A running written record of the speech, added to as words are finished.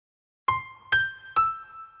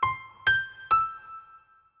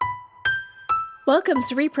Welcome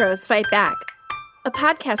to Repros Fight Back, a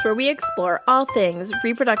podcast where we explore all things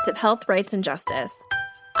reproductive health, rights, and justice.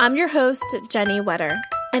 I'm your host, Jenny Wetter,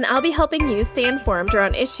 and I'll be helping you stay informed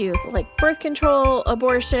around issues like birth control,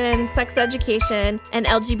 abortion, sex education, and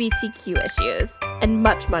LGBTQ issues, and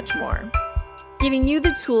much, much more. Giving you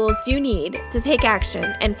the tools you need to take action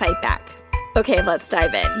and fight back. Okay, let's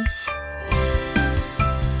dive in.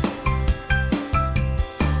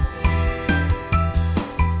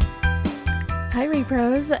 Hi,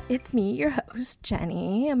 Repros. It's me, your host,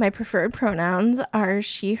 Jenny. My preferred pronouns are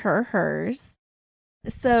she, her, hers.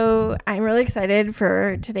 So I'm really excited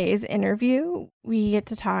for today's interview. We get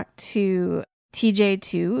to talk to TJ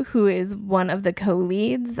Tu, who is one of the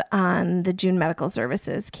co-leads on the June Medical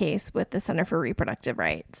Services case with the Center for Reproductive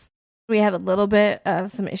Rights. We had a little bit of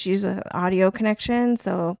some issues with audio connection,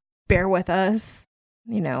 so bear with us.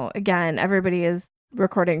 You know, again, everybody is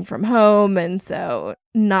recording from home, and so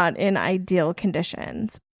not in ideal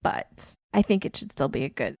conditions, but I think it should still be a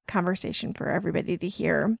good conversation for everybody to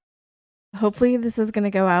hear. Hopefully this is going to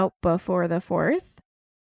go out before the 4th.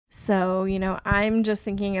 So, you know, I'm just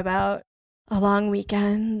thinking about a long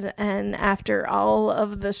weekend, and after all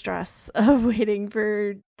of the stress of waiting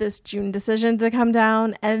for this June decision to come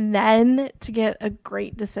down and then to get a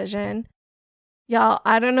great decision. Y'all,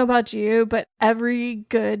 I don't know about you, but every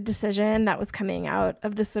good decision that was coming out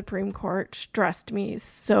of the Supreme Court stressed me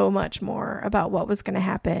so much more about what was going to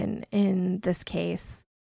happen in this case.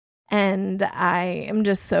 And I am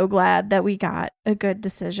just so glad that we got a good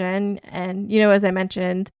decision. And, you know, as I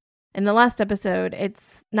mentioned in the last episode,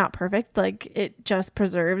 it's not perfect. Like, it just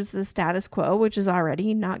preserves the status quo, which is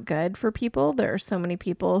already not good for people. There are so many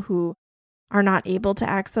people who are not able to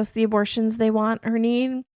access the abortions they want or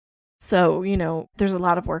need. So, you know, there's a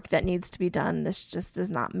lot of work that needs to be done. This just does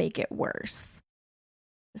not make it worse.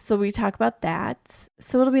 So we talk about that.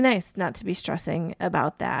 So it'll be nice not to be stressing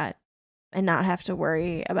about that and not have to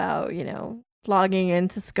worry about, you know, logging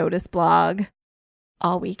into SCOTUS blog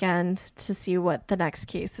all weekend to see what the next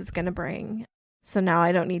case is going to bring. So now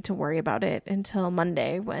I don't need to worry about it until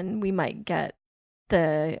Monday when we might get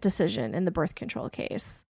the decision in the birth control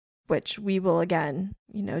case, which we will, again,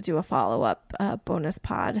 you know, do a follow-up bonus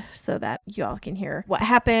pod so that you all can hear what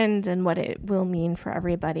happened and what it will mean for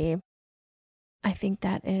everybody. I think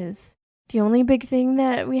that is the only big thing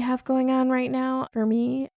that we have going on right now for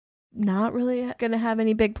me. Not really going to have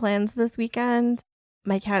any big plans this weekend.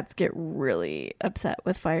 My cats get really upset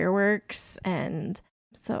with fireworks, and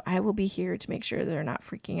so I will be here to make sure they're not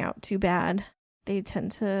freaking out too bad. They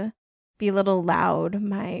tend to be a little loud.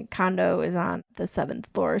 My condo is on the 7th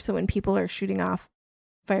floor, so when people are shooting off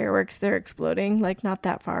fireworks, they're exploding like not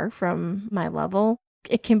that far from my level.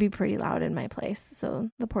 It can be pretty loud in my place, so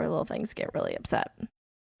the poor little things get really upset.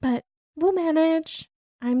 But we'll manage.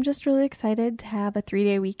 I'm just really excited to have a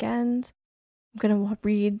 3-day weekend. I'm going to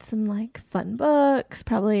read some like fun books,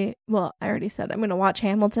 probably, well, I already said I'm going to watch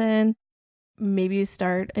Hamilton. Maybe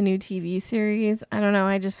start a new TV series. I don't know.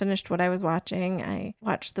 I just finished what I was watching. I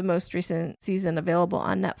watched the most recent season available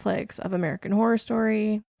on Netflix of American Horror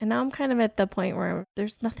Story. And now I'm kind of at the point where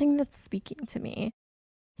there's nothing that's speaking to me.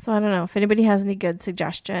 So I don't know. If anybody has any good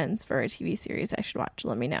suggestions for a TV series I should watch,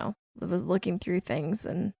 let me know. I was looking through things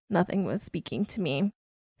and nothing was speaking to me.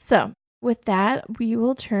 So with that, we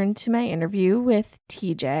will turn to my interview with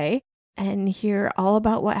TJ and hear all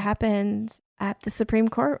about what happened at the Supreme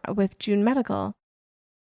Court with June Medical.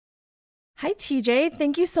 Hi, TJ.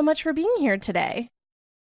 Thank you so much for being here today.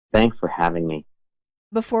 Thanks for having me.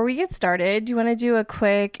 Before we get started, do you want to do a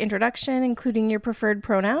quick introduction, including your preferred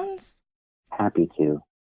pronouns? Happy to.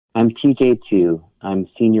 I'm TJ Tu. I'm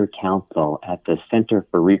senior counsel at the Center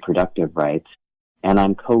for Reproductive Rights, and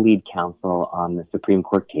I'm co-lead counsel on the Supreme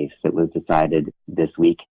Court case that was decided this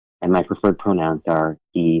week, and my preferred pronouns are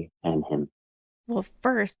he and him. Well,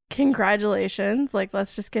 first, congratulations. Like,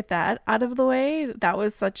 let's just get that out of the way. That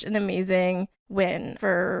was such an amazing win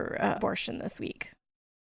for abortion this week.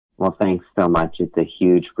 Well, thanks so much. It's a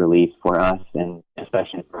huge relief for us, and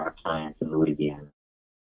especially for our clients in Louisiana.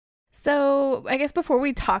 So I guess before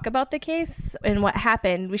we talk about the case and what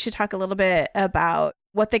happened, we should talk a little bit about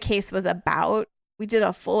what the case was about. We did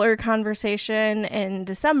a fuller conversation in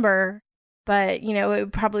December, but, you know,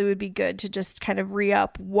 it probably would be good to just kind of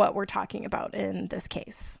re-up what we're talking about in this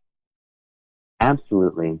case.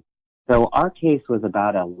 Absolutely. So our case was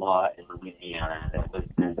about a law in Louisiana that was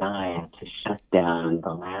designed to shut down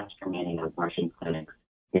the last remaining abortion clinics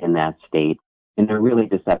in that state in a really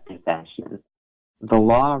deceptive fashion. The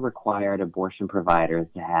law required abortion providers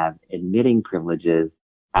to have admitting privileges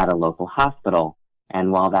at a local hospital.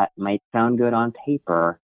 And while that might sound good on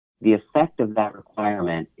paper, the effect of that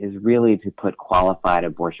requirement is really to put qualified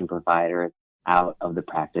abortion providers out of the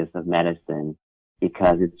practice of medicine,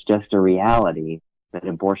 because it's just a reality that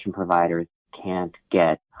abortion providers can't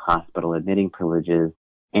get hospital admitting privileges.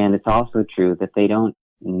 And it's also true that they don't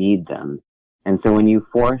need them. And so when you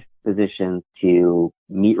force physicians to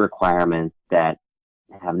meet requirements that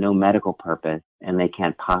have no medical purpose and they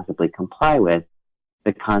can't possibly comply with,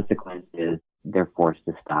 the consequence is they're forced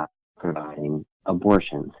to stop providing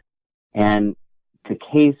abortions. And the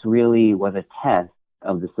case really was a test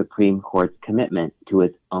of the Supreme Court's commitment to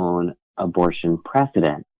its own abortion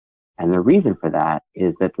precedent. And the reason for that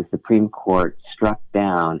is that the Supreme Court struck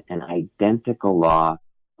down an identical law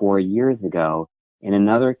 4 years ago in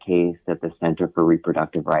another case that the Center for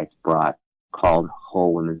Reproductive Rights brought called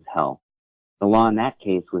Whole Women's Health. The law in that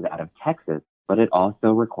case was out of Texas, but it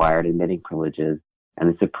also required admitting privileges,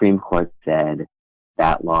 and the Supreme Court said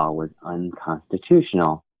that law was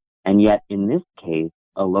unconstitutional. And yet in this case,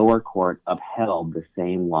 a lower court upheld the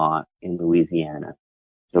same law in Louisiana.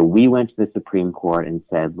 So we went to the Supreme Court and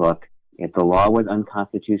said, look, if the law was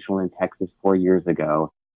unconstitutional in Texas 4 years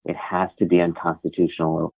ago, it has to be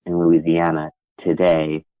unconstitutional in Louisiana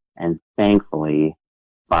today. And thankfully,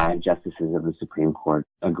 5 justices of the Supreme Court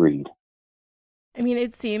agreed. I mean,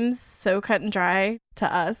 it seems so cut and dry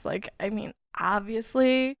to us.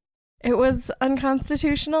 Obviously it was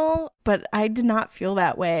unconstitutional, but I did not feel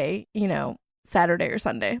that way, Saturday or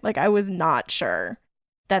Sunday. I was not sure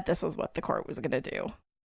that this was what the court was going to do.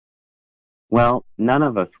 Well, none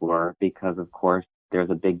of us were, because of course there's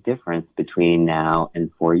a big difference between now and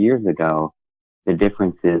 4 years ago. The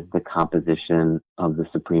difference is the composition of the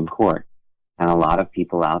Supreme Court. And a lot of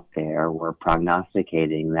people out there were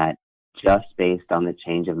prognosticating that just based on the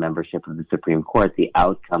change of membership of the Supreme Court, the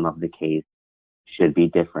outcome of the case should be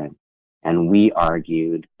different. And we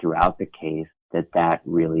argued throughout the case that that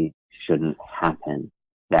really shouldn't happen,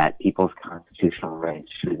 that people's constitutional rights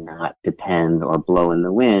should not depend or blow in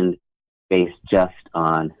the wind based just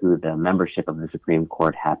on who the membership of the Supreme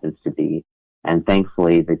Court happens to be. And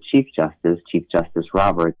thankfully, the Chief Justice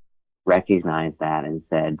Roberts, recognized that and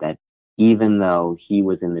said that even though he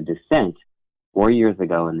was in the dissent 4 years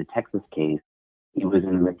ago in the Texas case, he was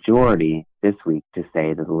in the majority this week to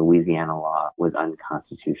say that the Louisiana law was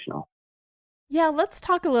unconstitutional. Yeah, let's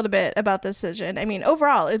talk a little bit about the decision.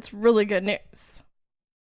 Overall, it's really good news.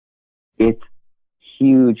 It's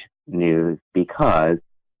huge news because,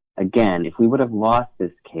 again, if we would have lost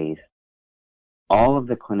this case, all of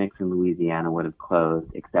the clinics in Louisiana would have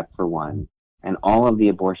closed except for one, and all of the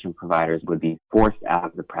abortion providers would be forced out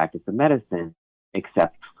of the practice of medicine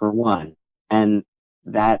except for one. And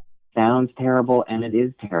that sounds terrible, and it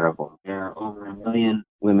is terrible. There are over 1 million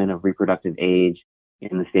women of reproductive age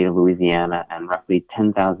in the state of Louisiana, and roughly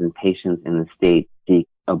 10,000 patients in the state seek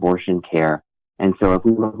abortion care. And so if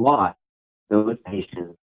we would have lost, those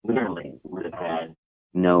patients literally would have had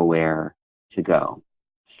nowhere to go.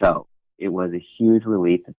 So it was a huge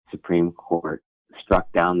relief that the Supreme Court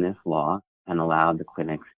struck down this law and allowed the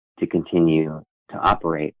clinics to continue to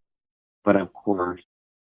operate. But of course,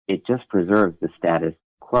 it just preserves the status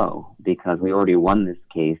quo because we already won this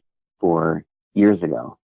case 4 years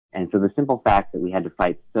ago. And so the simple fact that we had to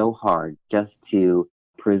fight so hard just to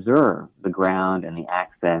preserve the ground and the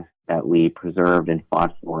access that we preserved and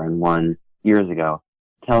fought for and won years ago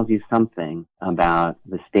tells you something about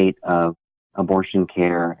the state of abortion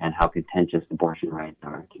care and how contentious abortion rights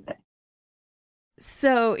are today.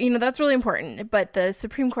 So, that's really important, but the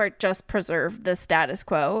Supreme Court just preserved the status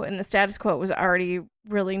quo, and the status quo was already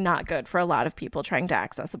really not good for a lot of people trying to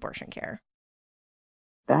access abortion care.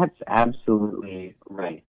 That's absolutely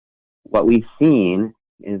right. What we've seen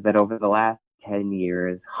is that over the last 10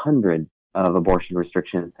 years, hundreds of abortion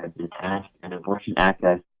restrictions have been passed, and abortion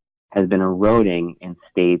access has been eroding in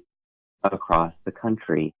states across the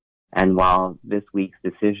country. And while this week's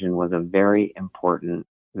decision was a very important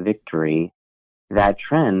victory, that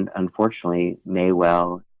trend, unfortunately, may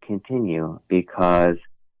well continue because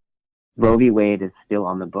Roe v. Wade is still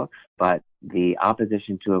on the books, but the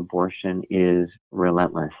opposition to abortion is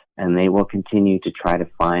relentless, and they will continue to try to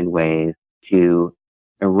find ways to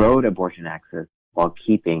erode abortion access while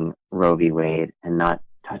keeping Roe v. Wade and not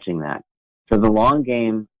touching that. So the long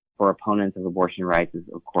game for opponents of abortion rights is,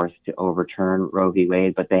 of course, to overturn Roe v.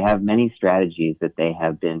 Wade, but they have many strategies that they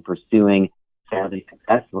have been pursuing fairly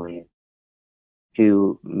successfully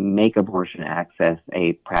to make abortion access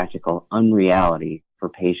a practical unreality for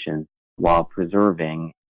patients while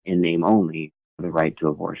preserving, in name only, the right to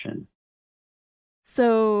abortion.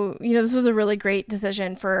 So, this was a really great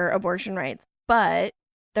decision for abortion rights, but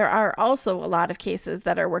there are also a lot of cases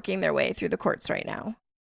that are working their way through the courts right now.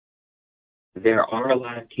 There are a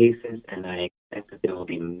lot of cases, and I expect that there will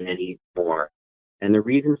be many more. And the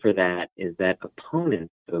reason for that is that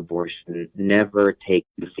opponents of abortion never take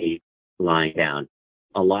defeat lying down.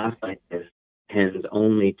 A loss like this tends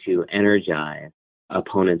only to energize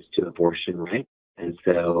opponents to abortion rights. And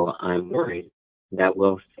so I'm worried that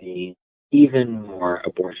we'll see even more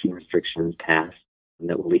abortion restrictions passed and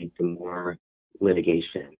that will lead to more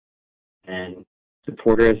litigation. And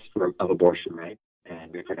supporters of abortion rights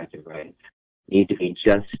and reproductive rights need to be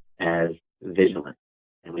just as vigilant.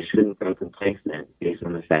 And we shouldn't grow complacent based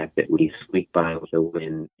on the fact that we squeak by with a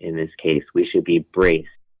win in this case. We should be braced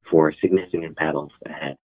for significant battles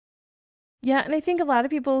ahead. Yeah, and I think a lot of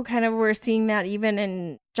people kind of were seeing that even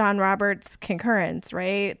in John Roberts' concurrence,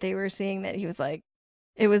 right? They were seeing that he was like,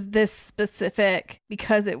 it was this specific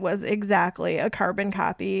because it was exactly a carbon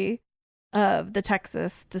copy of the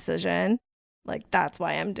Texas decision. Like, that's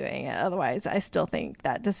why I'm doing it. Otherwise, I still think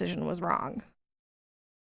that decision was wrong.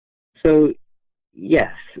 So,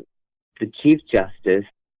 yes, the Chief Justice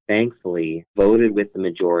thankfully voted with the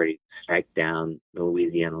majority to strike down the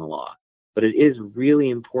Louisiana law. But it is really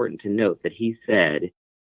important to note that he said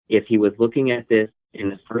if he was looking at this in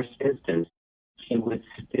the first instance, he would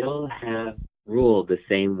still have ruled the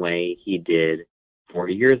same way he did 4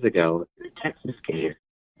 years ago in the Texas case.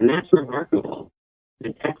 And that's remarkable.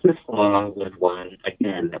 The Texas law was one,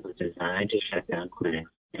 again, that was designed to shut down clinics,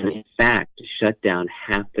 and in fact, to shut down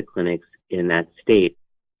half the clinics in that state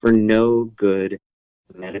for no good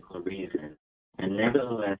medical reason. And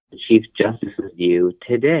nevertheless, the Chief Justice's view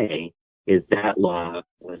today is that law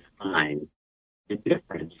was fine. The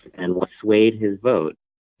difference, and what swayed his vote,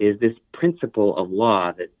 is this principle of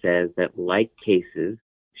law that says that like cases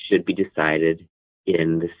should be decided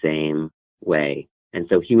in the same way. And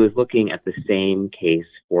so he was looking at the same case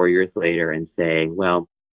 4 years later and saying, well,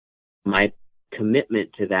 my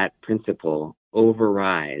commitment to that principle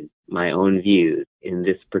overrides my own views in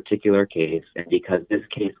this particular case. And because this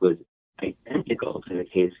case was identical to the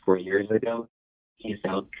case 4 years ago, he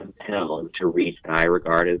felt compelled to reach what I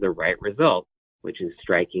regard as the right result, which is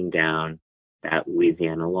striking down that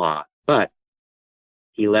Louisiana law. But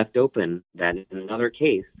he left open that in another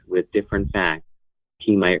case with different facts,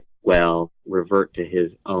 he might well revert to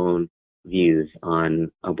his own views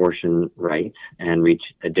on abortion rights and reach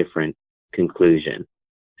a different conclusion.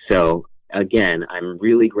 So again, I'm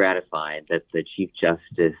really gratified that the Chief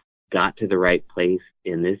Justice got to the right place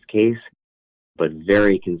in this case, but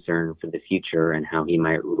very concerned for the future and how he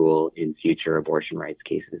might rule in future abortion rights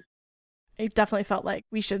cases. It definitely felt like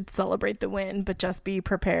we should celebrate the win, but just be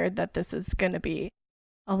prepared that this is going to be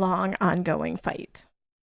a long, ongoing fight.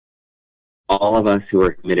 All of us who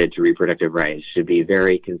are committed to reproductive rights should be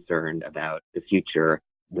very concerned about the future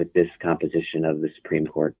with this composition of the Supreme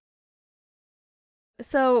Court.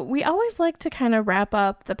 So we always like to kind of wrap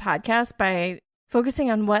up the podcast by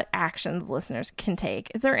focusing on what actions listeners can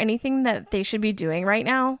take. Is there anything that they should be doing right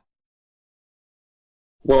now?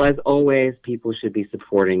 Well, as always, people should be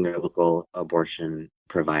supporting their local abortion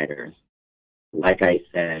providers. Like I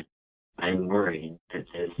said, I'm worried that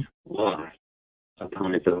this loss,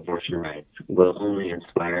 opponents of abortion rights, will only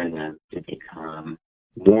inspire them to become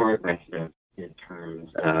more aggressive in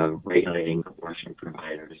terms of regulating abortion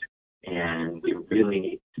providers. And we really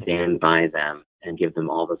need to stand by them and give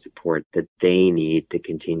them all the support that they need to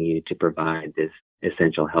continue to provide this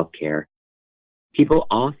essential health care. People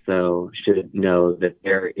also should know that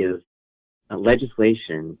there is a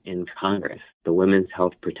legislation in Congress, the Women's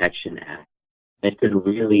Health Protection Act, that could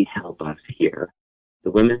really help us here.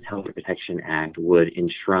 The Women's Health Protection Act would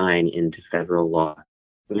enshrine into federal law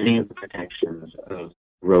many of the protections of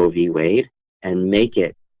Roe v. Wade and make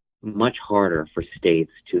it much harder for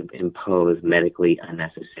states to impose medically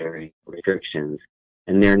unnecessary restrictions.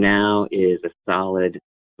 And there now is a solid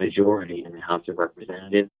majority in the House of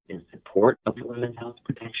Representatives in support of the Women's Health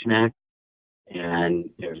Protection Act. And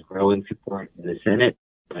there's growing support in the Senate,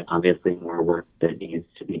 but obviously more work that needs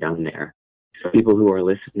to be done there. So people who are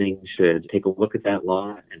listening should take a look at that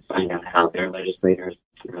law and find out how their legislators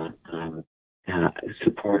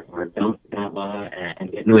support or don't that law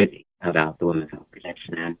and get noisy about the Women's Health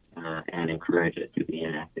Protection Act and encourage it to be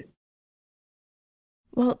enacted.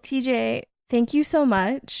 Well, TJ, thank you so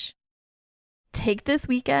much. Take this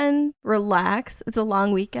weekend, relax. It's a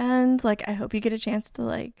long weekend. I hope you get a chance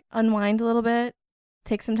to unwind a little bit,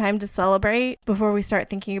 take some time to celebrate before we start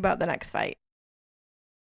thinking about the next fight.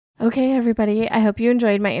 Okay, everybody, I hope you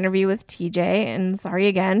enjoyed my interview with TJ, and sorry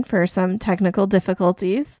again for some technical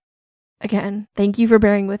difficulties. Again, thank you for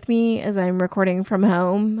bearing with me as I'm recording from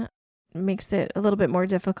home. It makes it a little bit more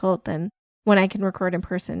difficult than when I can record in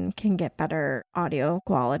person, can get better audio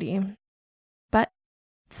quality.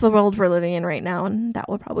 It's the world we're living in right now, and that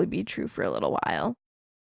will probably be true for a little while.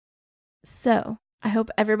 So I hope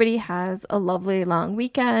everybody has a lovely long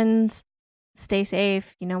weekend. Stay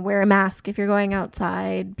safe, wear a mask if you're going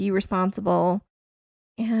outside, be responsible.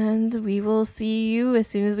 And we will see you as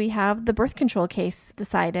soon as we have the birth control case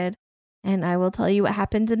decided. And I will tell you what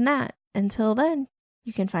happened in that. Until then,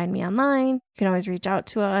 you can find me online. You can always reach out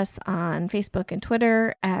to us on Facebook and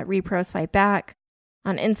Twitter at Repros Fight Back,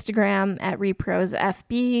 on Instagram at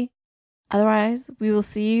ReprosFB. Otherwise, we will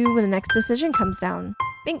see you when the next decision comes down.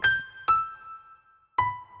 Thanks.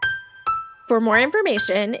 For more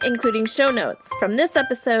information, including show notes from this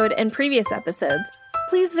episode and previous episodes,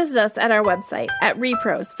 please visit us at our website at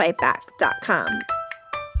reprosfightback.com.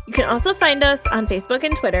 You can also find us on Facebook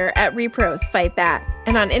and Twitter at Repros Fight Back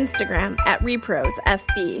and on Instagram at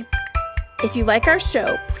ReprosFB. If you like our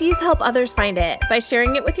show, please help others find it by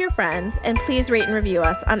sharing it with your friends, and please rate and review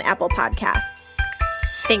us on Apple Podcasts.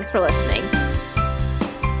 Thanks for listening.